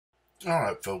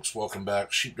Alright folks, welcome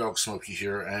back. Sheepdog Smokey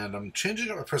here, and I'm changing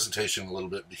up my presentation a little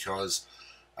bit because,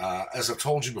 as I've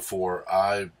told you before,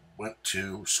 I went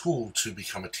to school to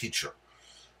become a teacher.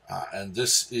 And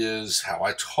this is how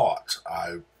I taught.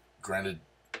 Granted,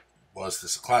 was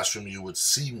this a classroom, you would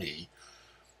see me,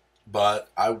 but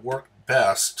I work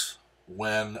best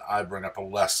when I bring up a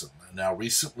lesson. And now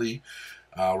recently,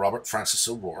 Robert Francis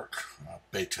O'Rourke,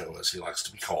 Beto as he likes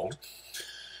to be called,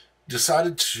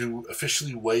 decided to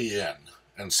officially weigh in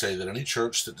and say that any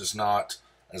church that does not,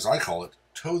 as I call it,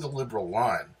 toe the liberal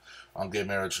line on gay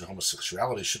marriage and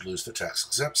homosexuality should lose their tax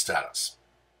exempt status.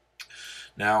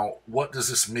 Now, what does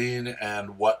this mean,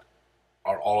 and what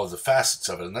are all of the facets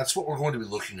of it? And that's what we're going to be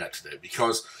looking at today,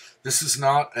 because this is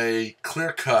not a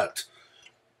clear cut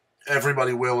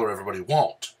everybody will or everybody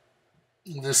won't.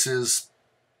 This is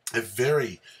a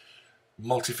very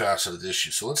multifaceted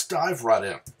issue. So let's dive right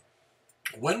in.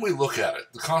 When we look at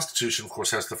it, the Constitution, of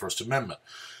course, has the First Amendment,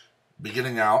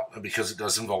 beginning out because it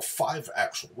does involve 5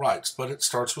 actual rights, but it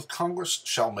starts with Congress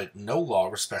shall make no law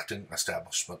respecting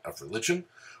establishment of religion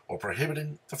or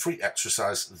prohibiting the free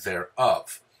exercise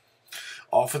thereof.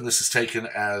 Often this is taken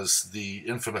as the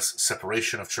infamous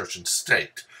separation of church and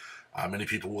state. Many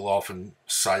people will often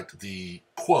cite the,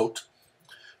 quote,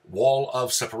 wall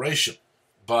of separation,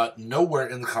 but nowhere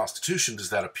in the Constitution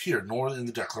does that appear, nor in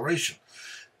the Declaration.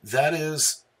 That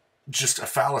is just a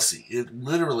fallacy. It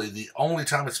literally, the only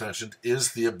time it's mentioned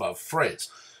is the above phrase.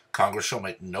 Congress shall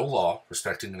make no law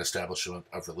respecting an establishment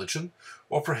of religion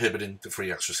or prohibiting the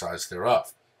free exercise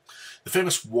thereof. The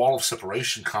famous wall of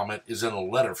separation comment is in a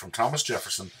letter from Thomas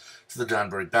Jefferson to the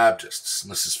Danbury Baptists,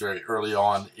 and this is very early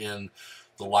on in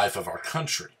the life of our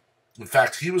country. In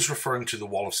fact, he was referring to the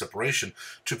wall of separation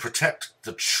to protect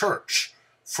the church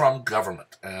from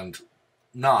government and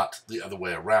not the other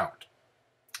way around.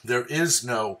 There is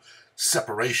no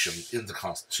separation in the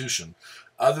Constitution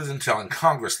other than telling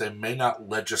Congress they may not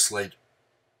legislate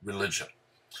religion.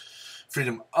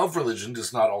 Freedom of religion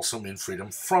does not also mean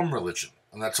freedom from religion,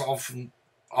 and that's often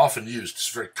used, it's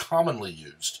very commonly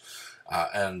used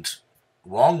and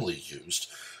wrongly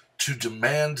used to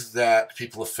demand that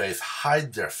people of faith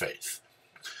hide their faith.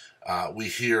 We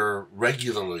hear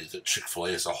regularly that Chick-fil-A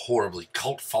is a horribly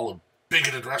cult-followed,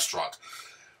 bigoted restaurant,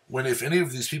 when if any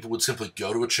of these people would simply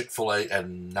go to a Chick-fil-A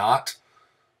and not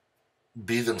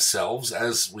be themselves,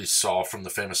 as we saw from the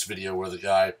famous video where the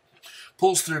guy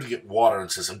pulls through to get water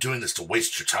and says, I'm doing this to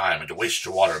waste your time and to waste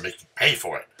your water and make you pay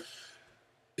for it.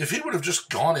 If he would have just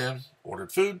gone in,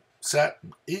 ordered food, sat,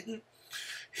 and eaten,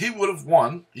 he would have,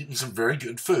 eaten some very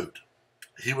good food.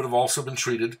 He would have also been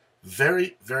treated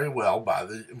very, very well by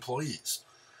the employees.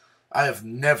 I have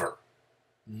never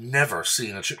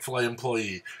seen a Chick-fil-A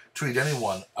employee treat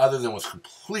anyone other than with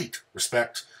complete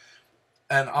respect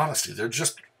and honesty. They're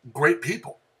just great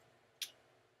people.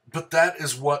 But that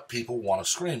is what people want to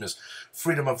scream, is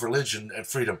freedom of religion and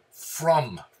freedom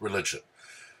from religion.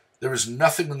 There is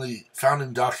nothing in the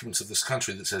founding documents of this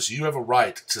country that says you have a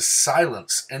right to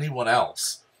silence anyone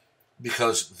else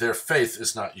because their faith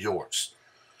is not yours.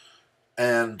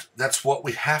 And that's what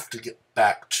we have to get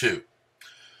back to.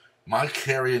 My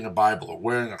carrying a Bible or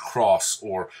wearing a cross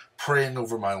or praying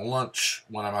over my lunch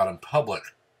when I'm out in public,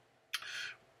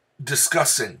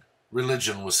 discussing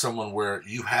religion with someone where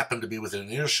you happen to be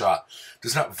within earshot,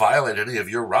 does not violate any of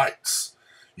your rights.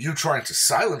 You trying to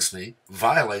silence me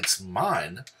violates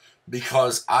mine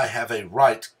because I have a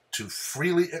right to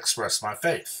freely express my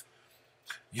faith.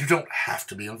 You don't have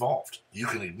to be involved. You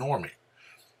can ignore me.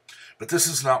 But this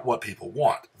is not what people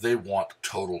want. They want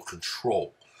total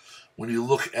control. When you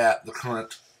look at the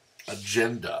current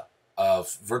agenda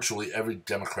of virtually every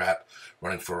Democrat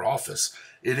running for office,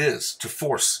 it is to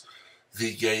force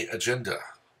the gay agenda,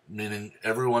 meaning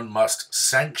everyone must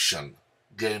sanction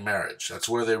gay marriage. That's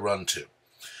where they run to.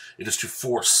 It is to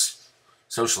force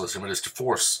socialism. It is to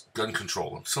force gun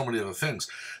control and so many other things.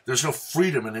 There's no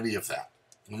freedom in any of that.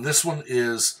 And this one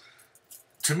is,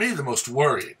 to me, the most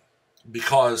worrying,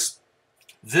 because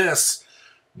this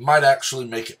might actually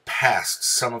make it past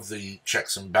some of the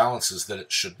checks and balances that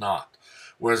it should not,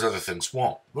 whereas other things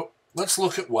won't. But let's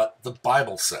look at what the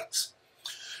Bible says.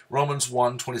 Romans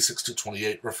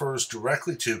 1:26-28 refers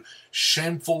directly to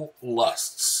shameful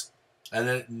lusts, and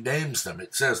it names them.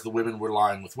 It says the women were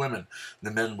lying with women, the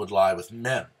men would lie with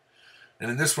men. And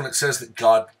in this one it says that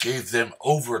God gave them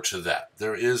over to that.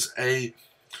 There is a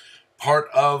part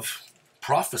of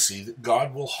prophecy that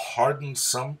God will harden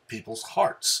some people's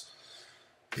hearts.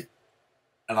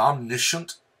 An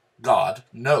omniscient God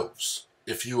knows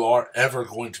if you are ever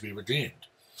going to be redeemed.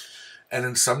 And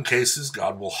in some cases,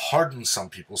 God will harden some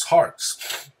people's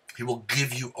hearts. He will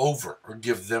give you over or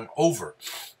give them over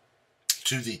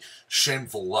to the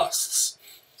shameful lusts.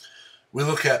 We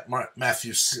look at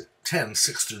Matthew 10,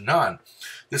 6 through 9.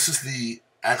 This is the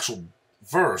actual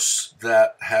verse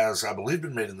that has, I believe,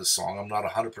 been made in this song. I'm not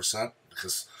 100%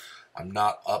 because I'm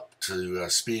not up to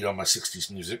speed on my 60s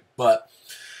music, but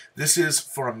this is,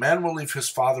 "For a man will leave his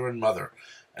father and mother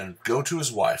and go to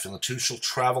his wife, and the two shall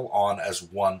travel on as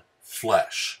one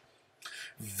flesh."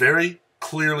 Very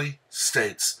clearly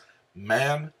states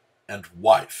man and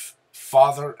wife,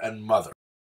 father and mother.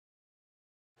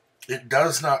 It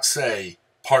does not say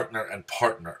partner and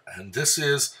partner, and this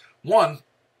is, one,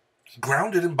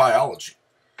 grounded in biology.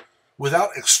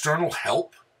 Without external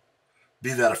help,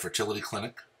 be that a fertility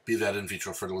clinic, be that in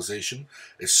vitro fertilization,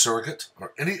 a surrogate,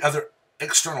 or any other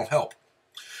external help,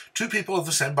 two people of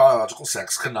the same biological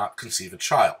sex cannot conceive a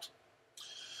child.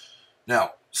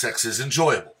 Now, sex is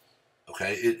enjoyable,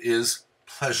 okay? It is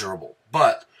pleasurable,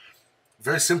 but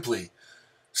very simply,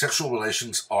 sexual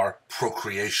relations are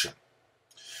procreation,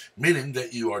 meaning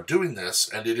that you are doing this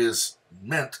and it is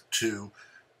meant to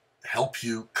help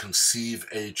you conceive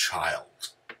a child.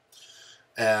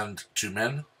 And two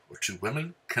men or two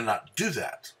women cannot do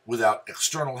that without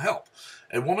external help.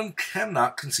 A woman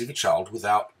cannot conceive a child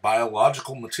without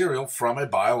biological material from a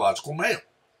biological male.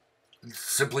 It's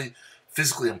simply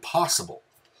physically impossible.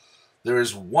 There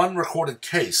is one recorded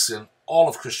case in all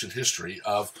of Christian history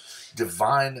of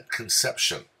divine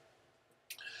conception.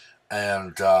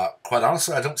 And quite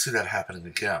honestly, I don't see that happening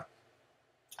again.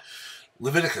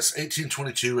 Leviticus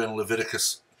 18:22 and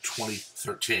Leviticus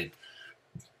 20:13.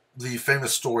 The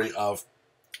famous story of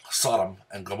Sodom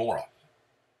and Gomorrah,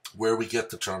 where we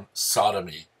get the term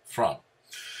sodomy from.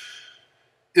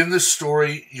 In this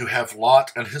story, you have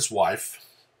Lot and his wife,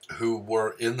 who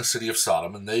were in the city of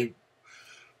Sodom, and they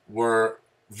were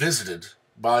visited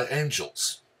by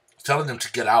angels, telling them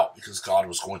to get out because God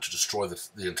was going to destroy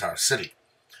the entire city.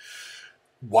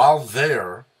 While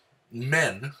there,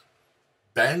 men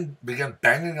began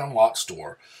banging on Lot's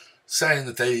door, saying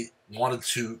that they wanted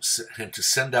him to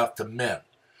send out the men.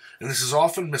 And this is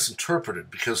often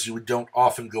misinterpreted because you don't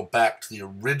often go back to the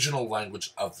original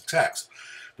language of the text.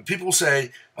 But people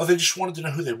say, "Oh, they just wanted to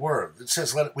know who they were." It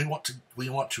says, we want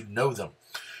to know them."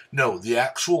 No, the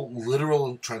actual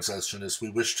literal translation is, "We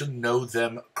wish to know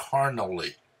them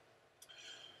carnally."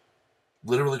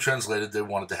 Literally translated, they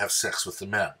wanted to have sex with the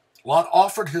men. Lot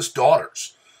offered his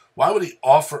daughters. Why would he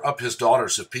offer up his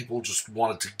daughters if people just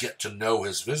wanted to get to know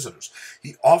his visitors?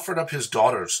 He offered up his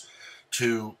daughters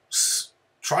to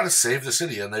try to save the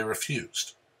city, and they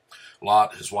refused.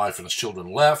 Lot, his wife, and his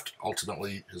children left.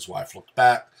 Ultimately, his wife looked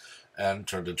back and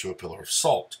turned into a pillar of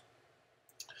salt.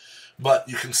 But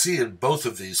you can see in both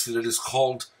of these that it is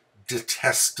called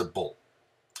detestable.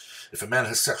 If a man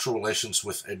has sexual relations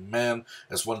with a man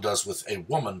as one does with a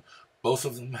woman, both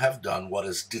of them have done what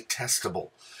is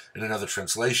detestable. In another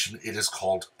translation, it is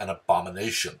called an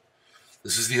abomination.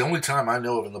 This is the only time I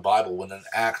know of in the Bible when an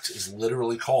act is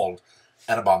literally called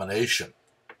an abomination.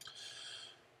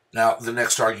 Now, the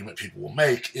next argument people will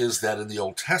make is that in the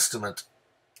Old Testament,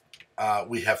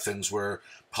 we have things where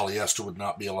polyester would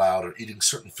not be allowed, or eating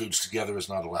certain foods together is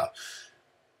not allowed.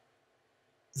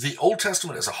 The Old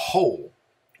Testament as a whole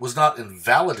was not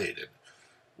invalidated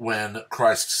when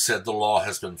Christ said the law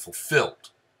has been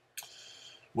fulfilled.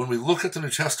 When we look at the New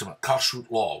Testament, kashrut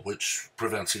law, which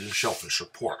prevents eating shellfish or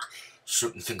pork,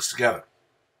 certain things together.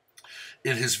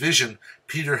 In his vision,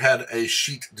 Peter had a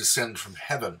sheet descend from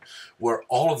heaven where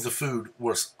all of the food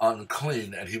was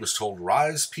unclean, and he was told,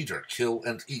 "Rise, Peter, kill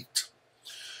and eat."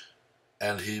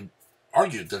 And he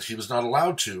argued that he was not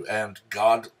allowed to, and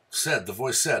God said, the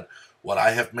voice said, "What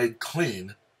I have made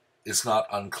clean is not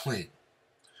unclean."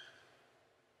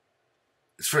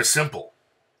 It's very simple.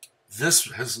 This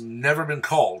has never been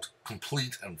called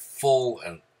complete and full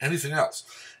and anything else.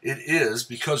 It is,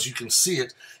 because you can see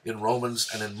it in Romans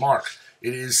and in Mark,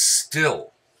 it is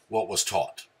still what was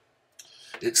taught.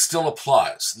 It still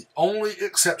applies. The only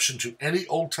exception to any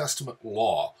Old Testament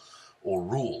law or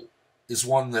rule is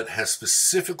one that has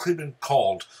specifically been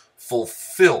called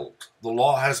fulfilled. The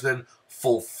law has been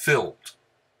fulfilled.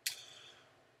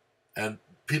 And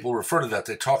people refer to that.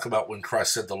 They talk about when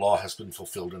Christ said the law has been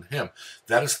fulfilled in him.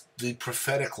 That is the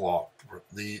prophetic law,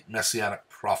 the messianic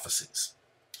prophecies.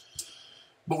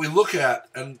 But we look at,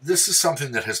 and this is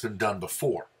something that has been done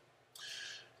before,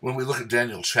 when we look at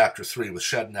Daniel chapter 3 with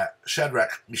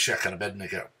Shadrach, Meshach, and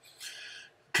Abednego.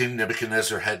 King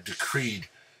Nebuchadnezzar had decreed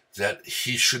that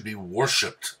he should be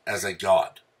worshipped as a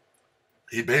god.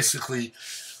 He basically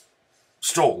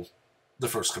stole the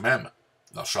first commandment.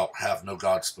 "Thou shalt have no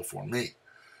gods before me."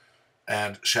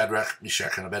 And Shadrach,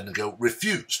 Meshach, and Abednego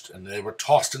refused, and they were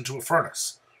tossed into a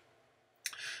furnace.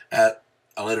 At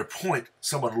a later point,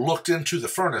 someone looked into the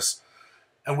furnace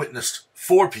and witnessed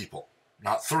 4 people,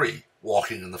 not 3,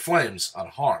 walking in the flames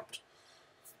unharmed.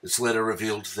 It's later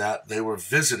revealed that they were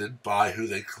visited by who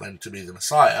they claimed to be the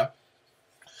Messiah,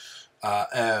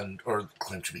 or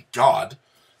claimed to be God,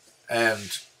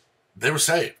 and they were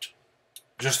saved.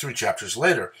 Just 3 chapters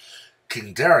later,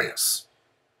 King Darius,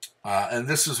 and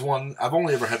this is one, I've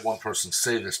only ever had one person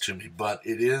say this to me, but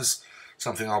it is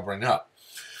something I'll bring up.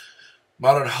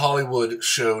 Modern Hollywood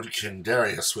showed King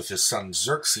Darius with his son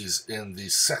Xerxes in the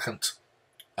second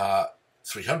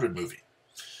 300 movie.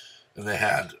 And they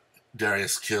had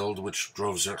Darius killed, which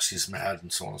drove Xerxes mad,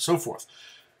 and so on and so forth.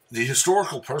 The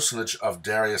historical personage of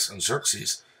Darius and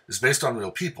Xerxes is based on real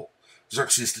people.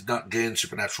 Xerxes did not gain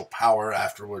supernatural power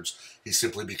afterwards. He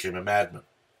simply became a madman.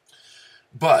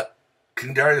 But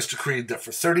King Darius decreed that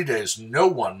for 30 days no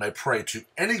one may pray to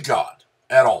any god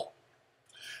at all.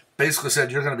 Basically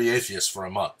said, you're going to be atheists for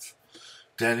a month.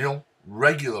 Daniel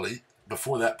regularly,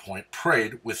 before that point,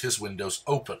 prayed with his windows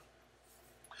open.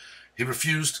 He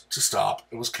refused to stop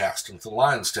and was cast into the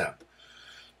lion's den.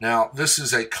 Now, this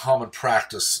is a common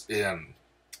practice in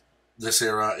this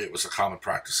era. It was a common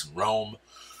practice in Rome,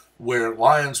 where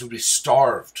lions would be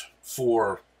starved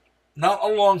for not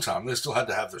a long time. They still had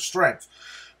to have their strength,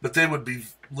 but they would be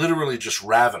literally just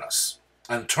ravenous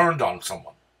and turned on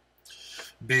someone,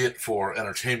 be it for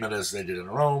entertainment as they did in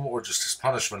Rome, or just as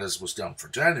punishment as was done for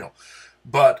Daniel.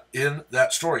 But in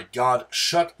that story, God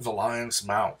shut the lions'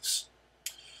 mouths.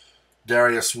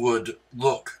 Darius would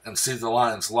look and see the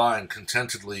lions lying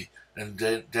contentedly and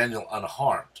Daniel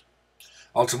unharmed.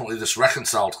 Ultimately, this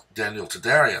reconciled Daniel to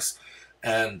Darius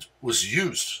and was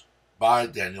used by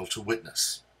Daniel to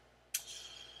witness.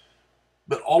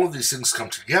 But all of these things come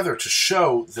together to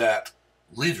show that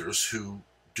leaders who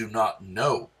do not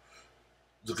know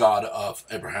the God of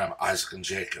Abraham, Isaac, and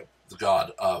Jacob, the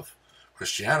God of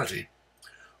Christianity,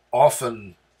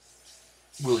 often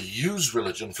will use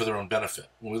religion for their own benefit.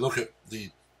 When we look at the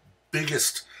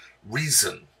biggest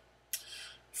reason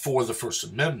for the First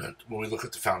Amendment, when we look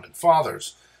at the Founding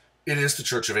Fathers, it is the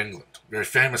Church of England. Very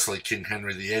famously, King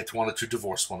Henry VIII wanted to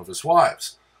divorce one of his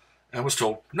wives and was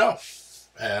told no.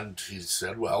 And he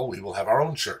said, well, we will have our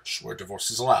own church where divorce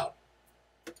is allowed.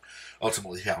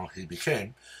 Ultimately, how he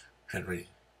became the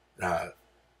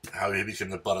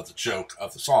butt of the joke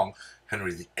of the song,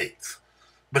 Henry VIII.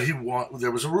 But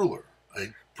there was a ruler,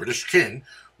 a British king,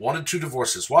 wanted to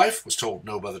divorce his wife, was told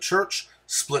no by the church,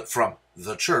 split from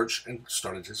the church, and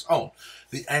started his own,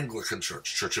 the Anglican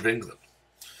Church, Church of England.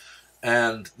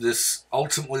 And this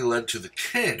ultimately led to the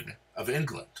King of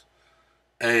England,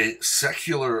 a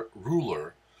secular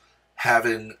ruler,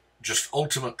 having just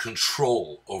ultimate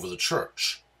control over the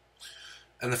church.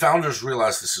 And the founders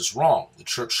realized this is wrong. The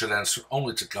church should answer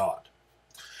only to God.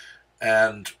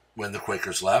 And when the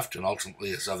Quakers left, and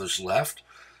ultimately as others left,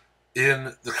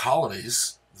 in the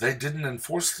colonies, they didn't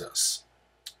enforce this.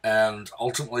 And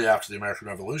ultimately, after the American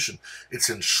Revolution, it's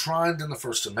enshrined in the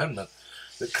First Amendment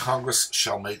that Congress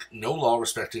shall make no law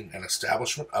respecting an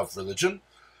establishment of religion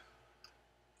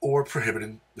or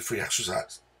prohibiting the free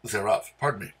exercise thereof.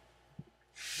 Pardon me.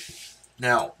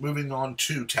 Now, moving on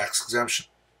to tax exemption.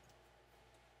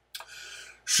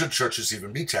 Should churches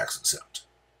even be tax exempt?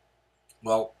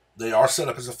 Well, they are set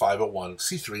up as a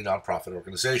 501c3 nonprofit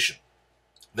organization.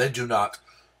 They do not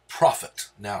profit.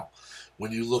 Now,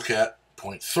 when you look at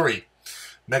point 3,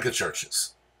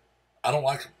 megachurches, I don't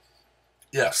like them.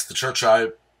 Yes, the church I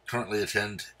currently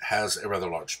attend has a rather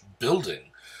large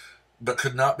building, but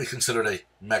could not be considered a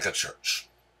megachurch.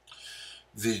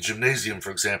 The gymnasium,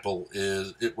 for example,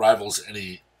 it rivals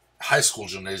any high school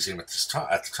gymnasium at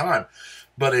the time,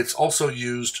 but it's also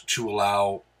used to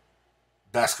allow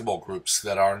basketball groups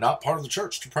that are not part of the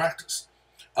church to practice.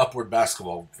 Upward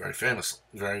basketball, very famously,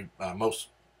 most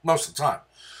of the time.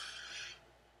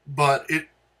 But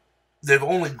they've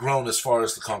only grown as far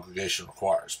as the congregation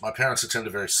requires. My parents attend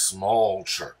a very small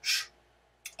church,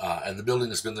 and the building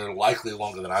has been there likely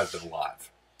longer than I've been alive.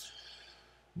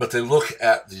 But they look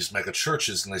at these mega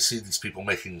churches and they see these people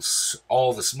making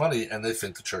all this money and they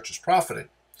think the church is profiting.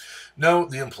 No,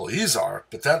 the employees are,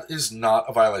 but that is not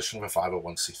a violation of a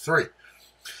 501c3.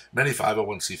 Many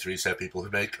 501c3s have people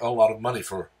who make a lot of money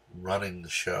for running the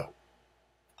show.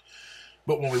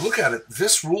 But when we look at it,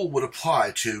 this rule would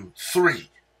apply to 3,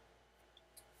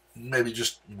 maybe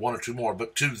just 1 or 2 more,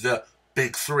 but to the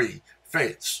big 3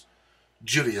 faiths: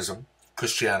 Judaism,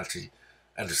 Christianity,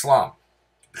 and Islam.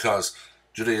 Because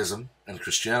Judaism and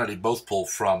Christianity both pull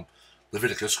from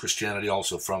Leviticus, Christianity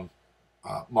also from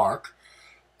Mark,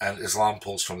 and Islam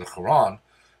pulls from the Quran,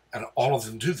 and all of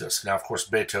them do this. Now, of course,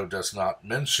 Beto does not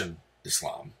mention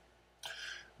Islam,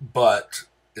 but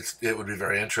it would be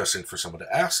very interesting for someone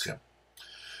to ask him.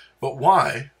 But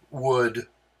why would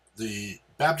the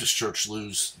Baptist church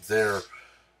lose their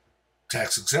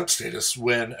tax-exempt status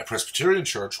when a Presbyterian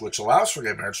church, which allows for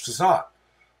gay marriage, does not?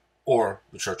 Or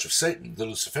the Church of Satan, the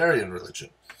Luciferian religion.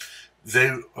 They,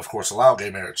 of course, allow gay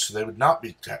marriage, so they would not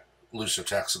be lose their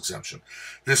tax exemption.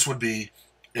 This would be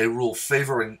a rule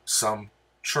favoring some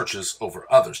churches over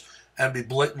others and be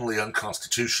blatantly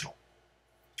unconstitutional.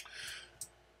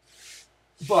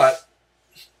 But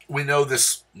we know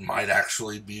this might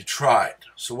actually be tried.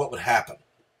 So what would happen?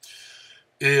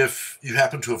 If you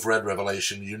happen to have read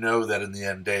Revelation, you know that in the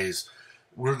end days,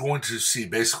 we're going to see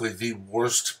basically the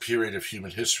worst period of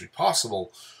human history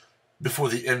possible before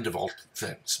the end of all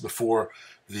things, before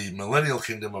the millennial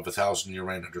kingdom of 1,000-year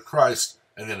reign under Christ,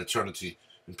 and then eternity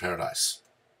in paradise.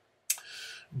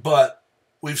 But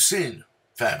we've seen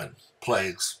famine,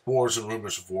 plagues, wars and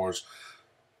rumors of wars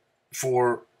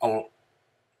for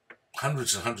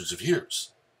hundreds and hundreds of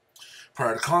years.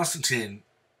 Prior to Constantine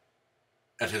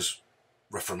and his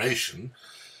Reformation,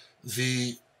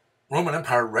 the Roman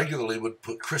Empire regularly would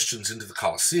put Christians into the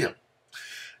Colosseum,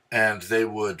 and they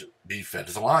would be fed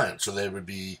to the lions, so they would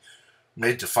be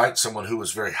made to fight someone who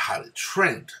was very highly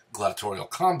trained, gladiatorial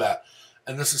combat,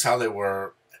 and this is how they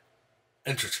were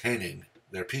entertaining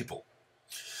their people.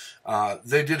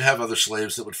 They did have other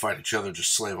slaves that would fight each other,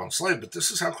 just slave on slave, but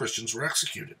this is how Christians were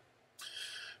executed.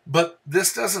 But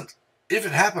this doesn't, if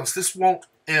it happens, this won't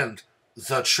end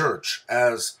the church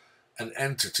as an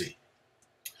entity.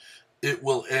 It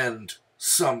will end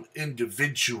some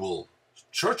individual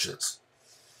churches,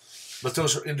 but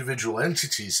those are individual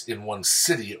entities in one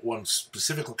city at one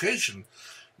specific location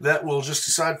that will just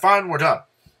decide, fine, we're done.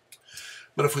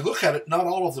 But if we look at it, not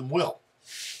all of them will.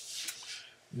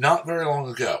 Not very long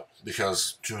ago,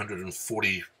 because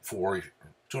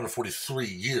 243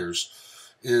 years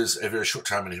is a very short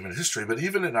time in human history, but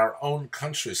even in our own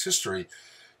country's history,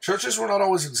 churches were not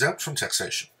always exempt from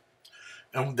taxation,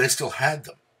 and they still had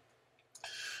them.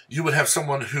 You would have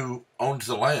someone who owned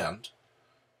the land,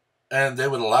 and they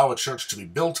would allow a church to be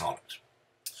built on it.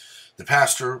 The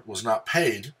pastor was not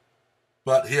paid,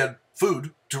 but he had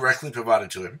food directly provided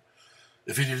to him.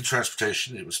 If he needed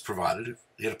transportation, it was provided. If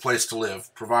he had a place to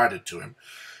live, provided to him.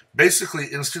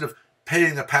 Basically, instead of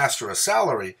paying a pastor a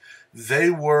salary, they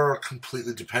were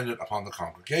completely dependent upon the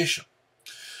congregation.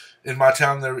 In my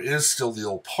town, there is still the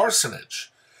old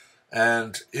parsonage,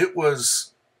 and it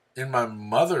was in my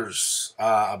mother's,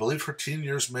 I believe her teen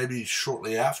years, maybe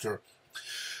shortly after,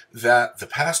 that the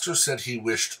pastor said he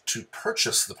wished to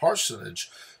purchase the parsonage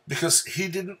because he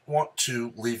didn't want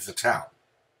to leave the town.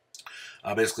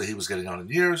 Basically, he was getting on in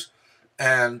years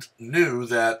and knew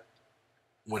that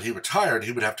when he retired,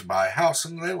 he would have to buy a house,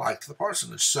 and they liked the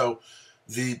parsonage. So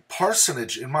the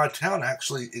parsonage in my town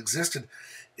actually existed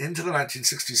into the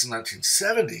 1960s and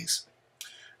 1970s,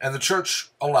 and the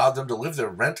church allowed them to live there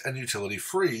rent and utility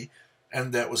free,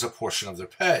 and that was a portion of their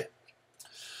pay.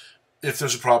 If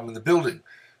there's a problem in the building,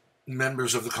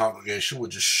 members of the congregation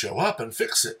would just show up and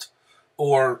fix it.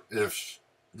 Or, if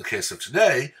in the case of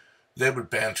today, they would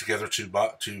band together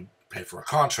to pay for a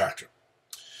contractor.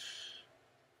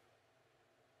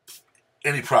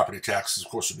 Any property taxes,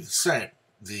 of course, would be the same.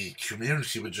 The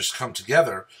community would just come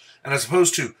together, and as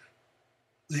opposed to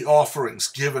the offerings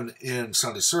given in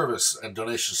Sunday service and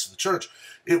donations to the church,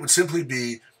 it would simply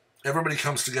be everybody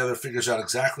comes together, figures out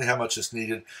exactly how much is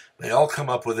needed, they all come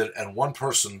up with it, and one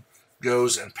person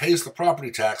goes and pays the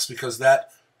property tax because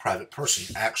that private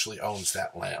person actually owns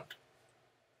that land.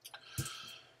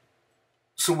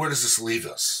 So where does this leave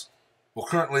us? Well,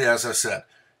 currently, as I said,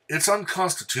 it's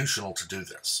unconstitutional to do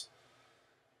this.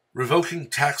 Revoking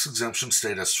tax exemption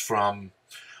status from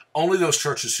only those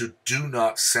churches who do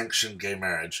not sanction gay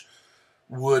marriage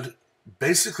would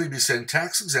basically be saying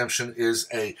tax exemption is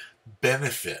a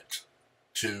benefit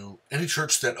to any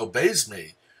church that obeys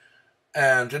me,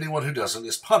 and anyone who doesn't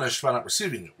is punished by not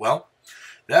receiving it. Well,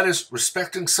 that is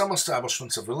respecting some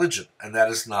establishments of religion, and that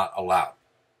is not allowed.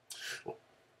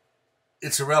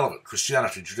 It's irrelevant.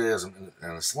 Christianity, Judaism,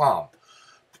 and Islam,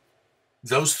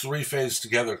 those three faiths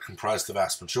together comprise the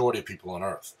vast majority of people on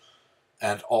earth.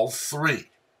 And all three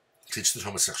teach that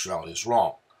homosexuality is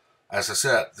wrong. As I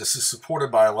said, this is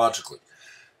supported biologically.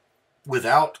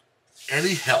 Without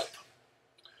any help,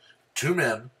 two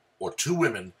men or two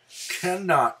women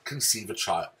cannot conceive a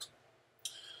child.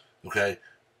 Okay?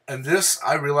 And this,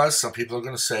 I realize some people are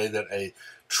going to say that a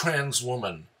trans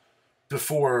woman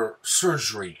before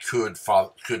surgery could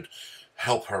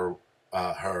help her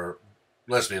her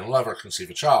lesbian lover conceive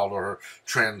a child, or her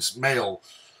trans male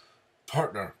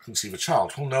partner conceive a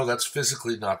child. Well, no, that's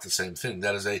physically not the same thing.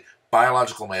 That is a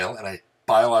biological male and a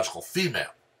biological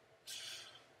female.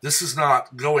 This is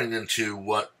not going into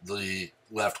what the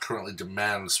left currently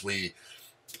demands we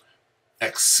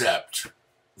accept,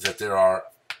 that there are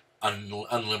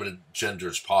unlimited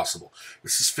genders possible.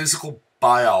 This is physical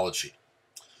biology.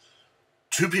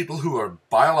 Two people who are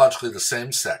biologically the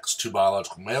same sex, two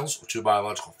biological males or two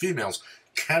biological females,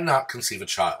 cannot conceive a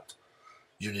child.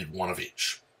 You need one of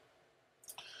each.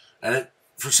 And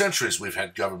for centuries we've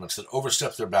had governments that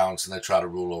overstep their bounds and they try to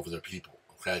rule over their people.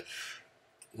 Okay,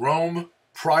 Rome,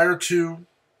 prior to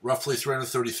roughly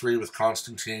 333 with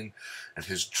Constantine and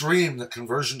his dream that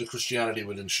conversion to Christianity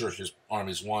would ensure his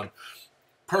armies won,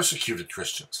 persecuted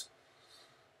Christians.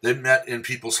 They met in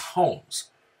people's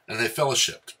homes and they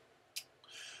fellowshipped.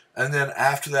 And then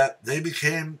after that, they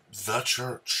became the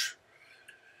church.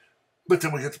 But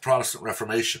then we get the Protestant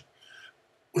Reformation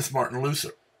with Martin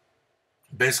Luther,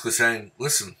 basically saying,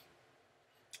 listen,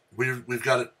 we've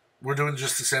got it. We're doing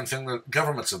just the same thing that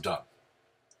governments have done.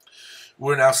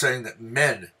 We're now saying that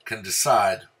men can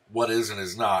decide what is and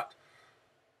is not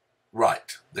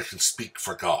right. They can speak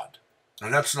for God.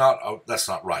 And that's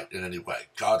not right in any way.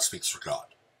 God speaks for God.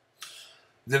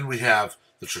 Then we have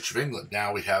the Church of England.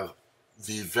 Now we have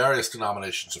the various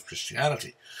denominations of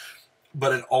Christianity.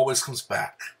 But it always comes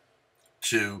back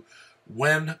to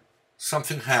when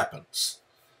something happens,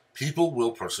 people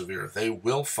will persevere. They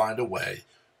will find a way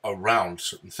around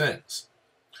certain things.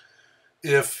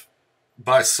 If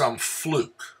by some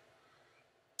fluke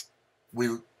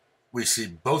we see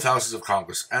both houses of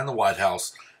Congress and the White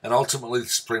House and ultimately the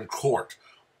Supreme Court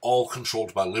all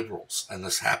controlled by liberals, and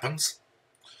this happens,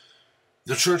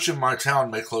 the church in my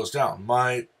town may close down.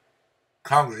 My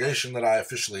congregation that I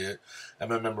officially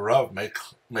am a member of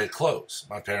may close.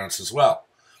 My parents as well.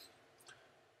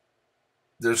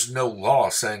 There's no law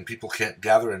saying people can't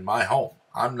gather in my home.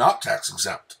 I'm not tax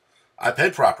exempt. I pay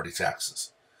property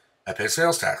taxes. I pay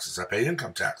sales taxes. I pay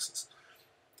income taxes.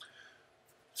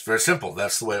 It's very simple.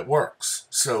 That's the way it works.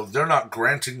 So they're not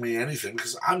granting me anything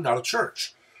because I'm not a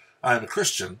church. I am a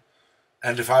Christian.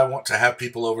 And if I want to have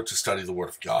people over to study the Word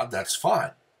of God, that's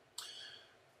fine.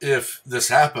 If this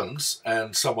happens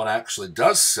and someone actually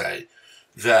does say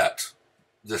that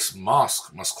this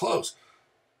mosque must close,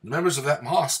 members of that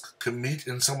mosque can meet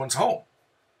in someone's home.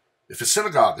 If a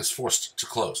synagogue is forced to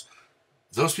close,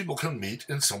 those people can meet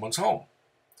in someone's home.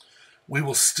 We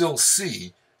will still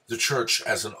see the church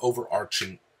as an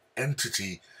overarching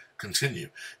entity continue.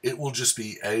 It will just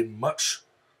be a much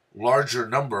larger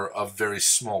number of very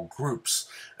small groups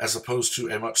as opposed to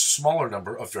a much smaller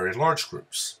number of very large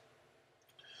groups.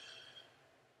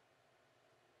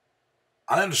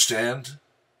 I understand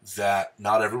that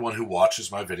not everyone who watches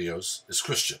my videos is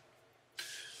Christian.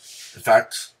 In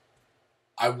fact,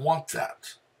 I want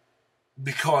that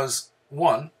because,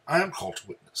 one, I am called to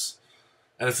witness.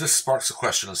 And if this sparks a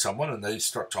question in someone and they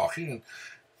start talking and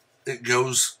it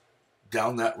goes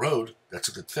down that road, that's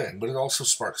a good thing. But it also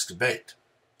sparks debate.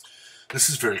 This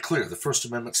is very clear. The First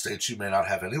Amendment states you may not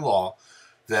have any law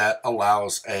that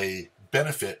allows a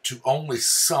benefit to only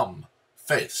some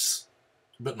faiths,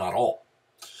 but not all.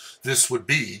 This would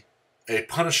be a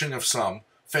punishing of some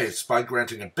faiths by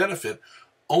granting a benefit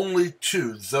only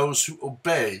to those who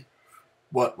obey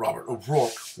what Robert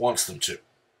O'Rourke wants them to.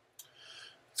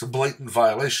 It's a blatant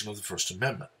violation of the First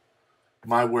Amendment.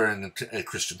 My wearing a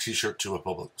Christian t-shirt to a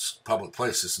public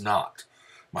place is not.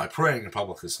 My praying in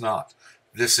public is not.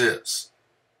 This is.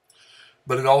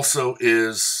 But it also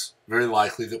is very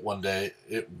likely that one day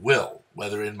it will,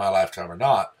 whether in my lifetime or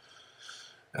not.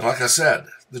 And like I said,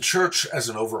 the church as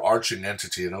an overarching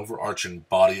entity, an overarching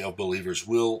body of believers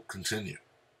will continue.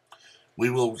 We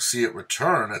will see it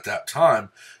return at that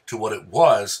time to what it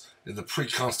was in the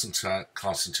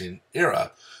pre-Constantine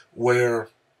era, where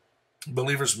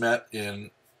believers met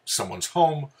in someone's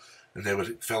home and they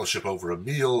would fellowship over a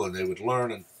meal and they would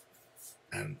learn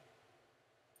and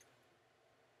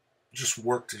just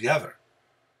work together.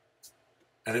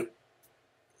 And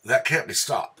that can't be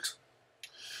stopped.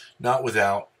 Not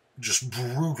without just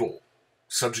brutal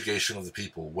subjugation of the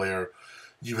people, where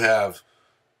you have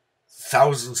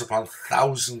thousands upon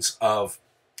thousands of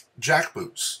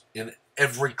jackboots in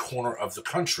every corner of the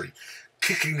country,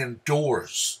 kicking in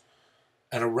doors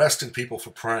and arresting people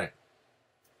for praying.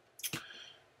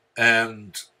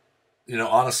 And,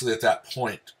 honestly, at that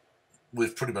point,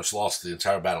 we've pretty much lost the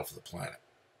entire battle for the planet.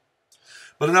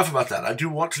 But enough about that. I do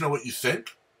want to know what you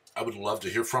think. I would love to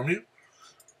hear from you.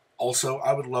 Also,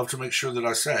 I would love to make sure that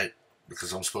I say,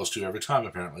 because I'm supposed to every time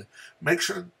apparently, make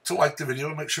sure to like the video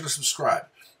and make sure to subscribe.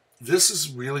 This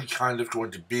is really kind of going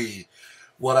to be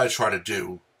what I try to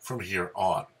do from here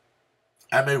on.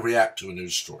 I may react to a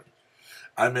news story.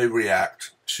 I may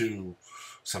react to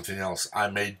something else. I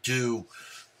may do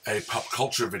a pop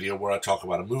culture video where I talk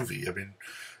about a movie. I mean,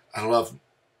 I love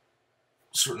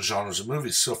certain genres of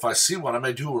movies, so if I see one, I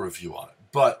may do a review on it.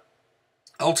 But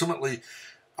ultimately,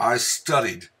 I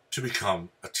studied to become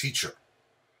a teacher.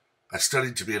 I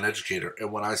studied to be an educator.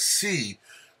 And when I see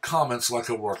comments like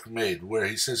a work made where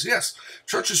he says, yes,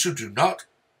 churches who do not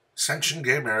sanction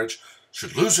gay marriage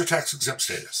should lose their tax-exempt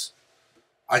status,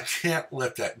 I can't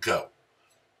let that go.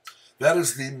 That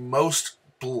is the most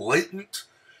blatant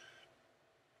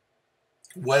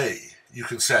way you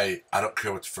can say, I don't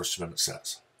care what the First Amendment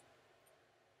says.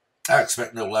 I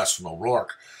expect no less from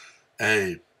O'Rourke,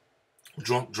 a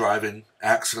drunk driving,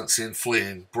 accident scene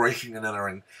fleeing, breaking and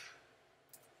entering,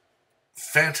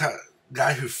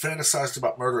 guy who fantasized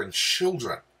about murdering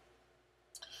children.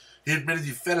 He admitted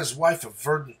he fed his wife a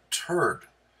verdant turd.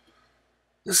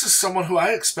 This is someone who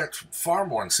I expect far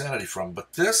more insanity from,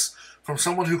 but this from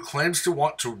someone who claims to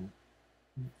want to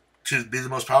be the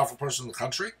most powerful person in the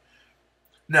country?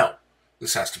 No,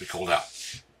 this has to be called out.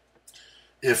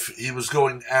 If he was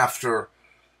going after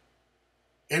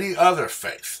any other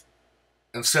faith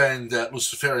and saying that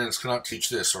Luciferians cannot teach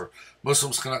this, or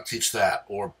Muslims cannot teach that,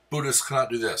 or Buddhists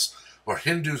cannot do this, or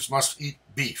Hindus must eat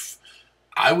beef,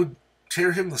 I would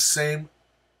tear him the same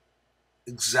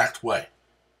exact way.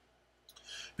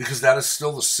 Because that is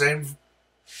still the same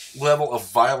level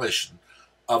of violation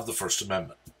of the First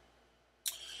Amendment.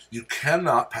 You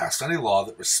cannot pass any law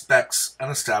that respects an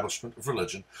establishment of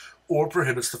religion or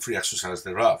prohibits the free exercise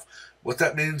thereof. What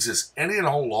that means is any and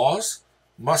all laws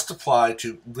must apply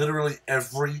to literally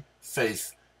every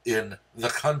faith in the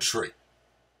country.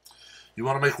 You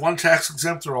want to make one tax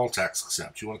exempt, they're all tax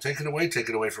exempt. You want to take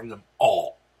it away from them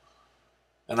all.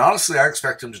 And honestly, I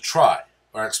expect him to try.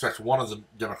 Or I expect one of the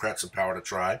Democrats in power to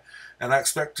try. And I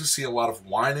expect to see a lot of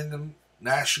whining and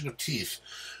gnashing of teeth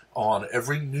on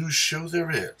every news show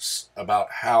there is about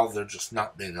how they're just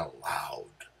not being allowed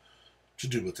to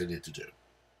do what they need to do.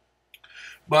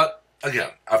 But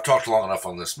again, I've talked long enough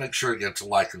on this. Make sure again to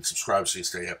like and subscribe so you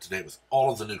stay up to date with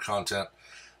all of the new content.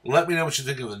 Let me know what you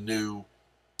think of the new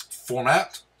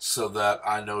format so that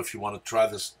I know if you want to try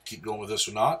this, keep going with this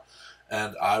or not.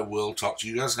 And I will talk to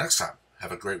you guys next time.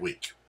 Have a great week.